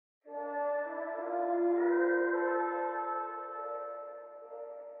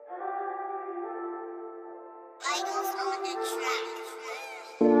What's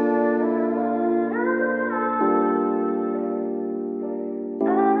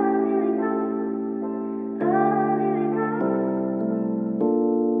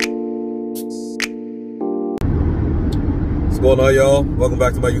going on, y'all? Welcome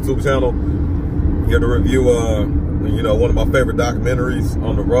back to my YouTube channel. Here to review, one of my favorite documentaries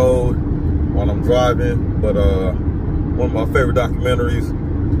on the road while I'm driving. But one of my favorite documentaries,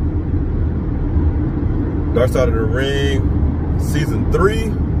 Dark Side of the Ring, season 3,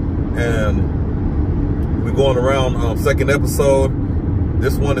 and we're going around second episode.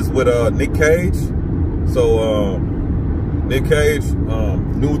 This one is with Nick Gage. So Nick Gage,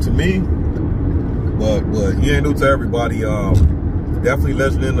 new to me, but he ain't new to everybody. Definitely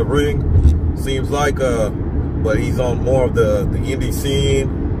legend in the ring, seems like, but he's on more of the indie scene,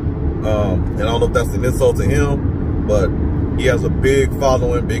 and I don't know if that's an insult to him, but he has a big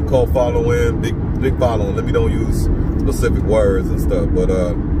following, big cult following, big following. Let me don't use specific words and stuff, but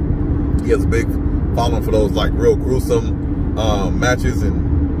he has a big following for those like real gruesome matches,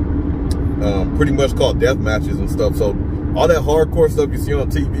 and pretty much called death matches and stuff. So all that hardcore stuff you see on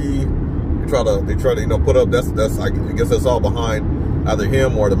TV, they try to put up, that's I guess that's all behind either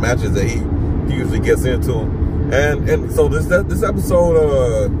him or the matches that he usually gets into. And so this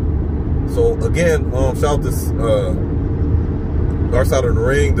episode, so again, shout out this Dark Side of the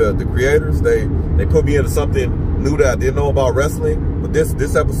Ring, the creators. They put me into something new that I didn't know about wrestling. But this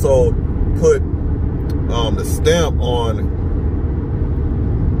episode put the stamp on,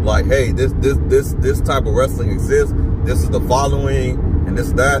 like, hey, this type of wrestling exists. This is the following, and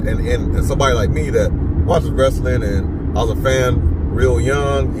this, that, and somebody like me that watches wrestling, and I was a fan real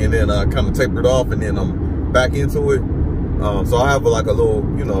young, and then I kind of tapered off, and then I'm back into it. So I have like a little,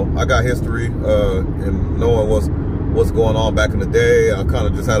 I got history in knowing what's going on back in the day. I kind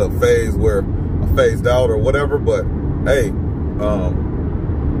of just had a phase where I phased out or whatever, but hey,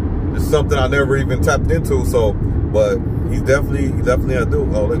 it's something I never even tapped into. So, but he's definitely a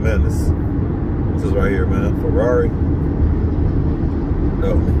dude. Oh, look, man, this is right here, man. Ferrari.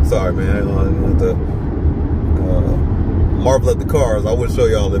 No, sorry, man. I didn't have to marvel at the cars. I would show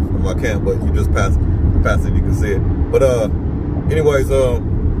y'all if I can, but you just pass it, you can see it. But anyways,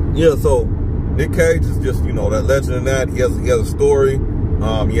 yeah. So Nick Gage is just that legend in that. He has a story.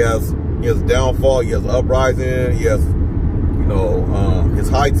 He has a downfall. He has an uprising. He has his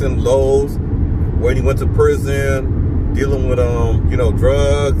heights and lows. When he went to prison, dealing with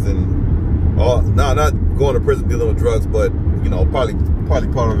drugs and all. Not going to prison dealing with drugs, but probably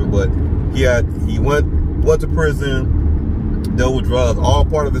part of it. But he went to prison, dealt with drugs, all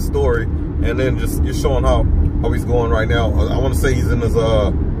part of his story, and then just showing how he's going right now. I want to say he's in his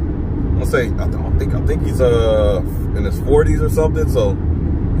I think he's in his 40s or something, so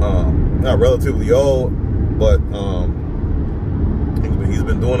not relatively old, but he's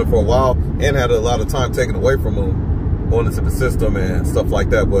been doing it for a while and had a lot of time taken away from him going into the system and stuff like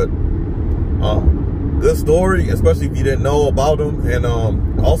that. But good story, especially if you didn't know about him. And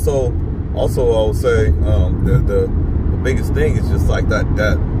also I would say the biggest thing is just like that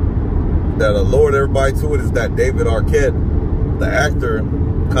allured everybody to it is that David Arquette, the actor,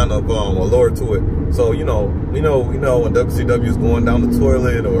 kind of allured to it. So we know when WCW is going down the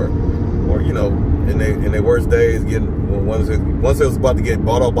toilet, or in their worst days, once it was about to get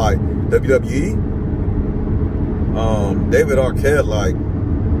bought up by WWE, David Arquette, like,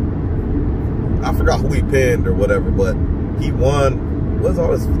 I forgot who he pinned or whatever, but he won. What's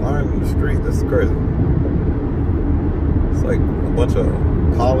all this flying in the street? That's crazy. It's like a bunch of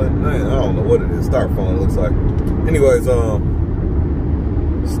pollen. I don't know what it is. Styrofoam, it looks like. Anyways,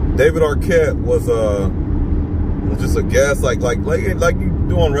 David Arquette was just a guest, like you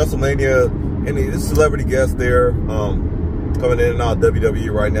do on WrestleMania, and this celebrity guest there, coming in and out of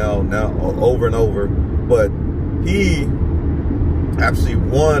WWE right now over and over. But he actually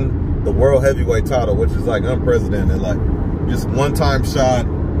won the World Heavyweight title, which is like unprecedented, like just one-time shot.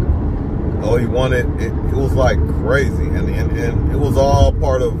 Oh, he won it. It was like crazy, and it was all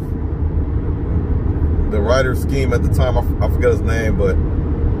part of the writer's scheme at the time. I forget his name, but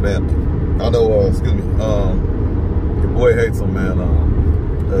man, I know. Excuse me. Your boy hates him, man.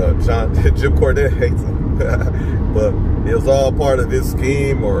 Jim Cornette hates him, but it was all part of his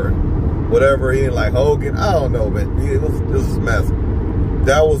scheme or whatever. He didn't like Hogan. I don't know, man. It was a mess.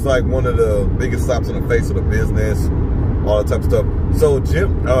 That was like one of the biggest slaps in the face of the business, all that type of stuff. So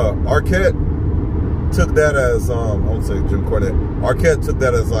Arquette took that as, I won't say Jim Cornette, Arquette took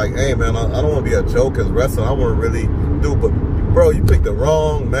that as like, hey man, I don't want to be a joke as wrestling. I want to really do, but bro, you picked the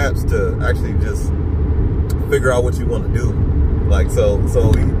wrong match to actually just figure out what you want to do. Like, so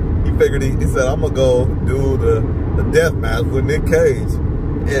he figured, he said, I'm gonna go do the death match with Nick Cage.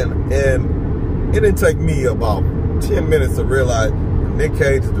 And it didn't take me about 10 minutes to realize Nick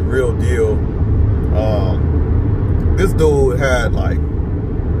Cage is the real deal. This dude had like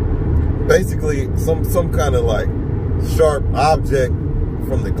basically some kind of like sharp object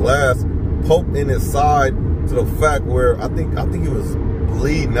from the glass poked in his side to the fact where I think he was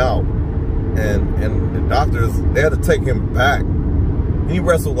bleeding out, and the doctors, they had to take him back. He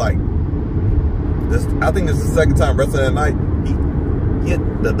wrestled like this. I think this is the second time wrestling that night.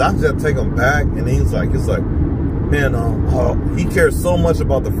 The doctors had to take him back, and he's like, man, he cares so much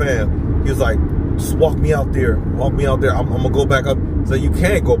about the fan. He was like, just walk me out there. I'm gonna go back up. So you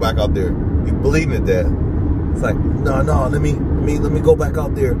can't go back out there. You bleeding to death. It's like, no, let me go back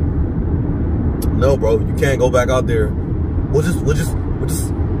out there. No, bro, you can't go back out there. We'll just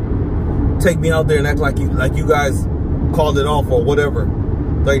take me out there and act like you guys called it off or whatever.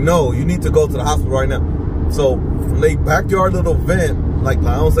 Like, no, you need to go to the hospital right now. So from their backyard little event, like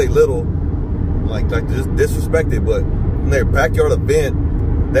I don't say little, like just disrespected, but from their backyard event,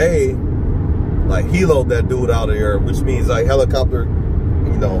 they like heloed that dude out of there, which means like helicopter,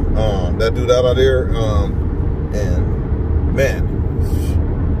 you know, that dude out of there, and man,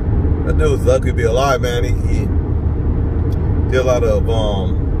 that dude's lucky to be alive, man. He did a lot of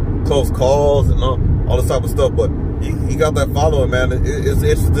close calls and all this type of stuff, but he got that following, man. It's an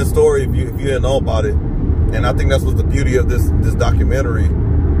interesting story if you didn't know about it, and I think that's what's the beauty of this documentary.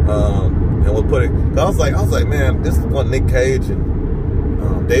 And we'll put it. I was like, man, this is one Nick Cage and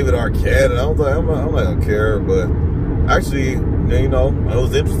David Arquette, and I was like, I'm not gonna care, but actually, you know, it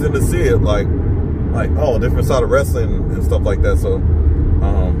was interesting to see it, like oh, different side of wrestling and stuff like that. So,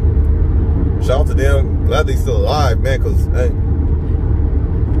 shout out to them. Glad they still alive, man. Cause hey,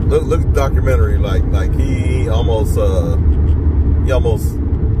 look at the documentary. Like he almost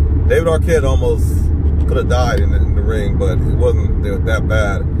David Arquette almost could have died in the ring, but it wasn't that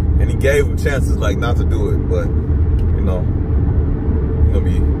bad. And he gave him chances like not to do it, but you know, you're gonna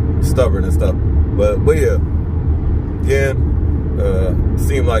be stubborn and stuff. But yeah, again,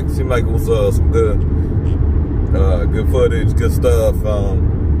 seemed like it was some good footage, good stuff.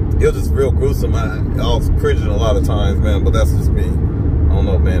 It was just real gruesome. I was cringing a lot of times, man, but that's just me. I don't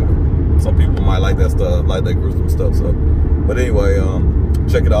know, man. Some people might like that stuff, like that gruesome stuff. So, but anyway,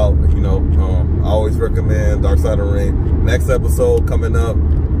 check it out. You know, I always recommend Dark Side of the Ring. Next episode coming up,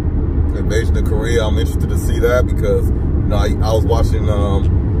 Invasion of Korea. I'm interested to see that because you know I was watching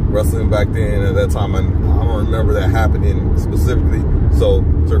wrestling back then at that time, and I don't remember that happening specifically. So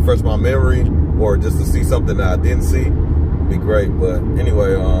to refresh my memory, or just to see something that I didn't see, would be great. But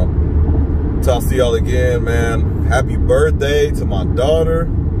anyway, till I'll see y'all again, man. Happy birthday to my daughter,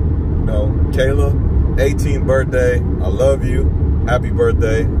 you know, Kayla, 18th birthday. I love you. Happy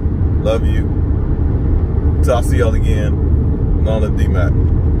birthday. Love you. Till I'll see y'all again. On the D-Mac.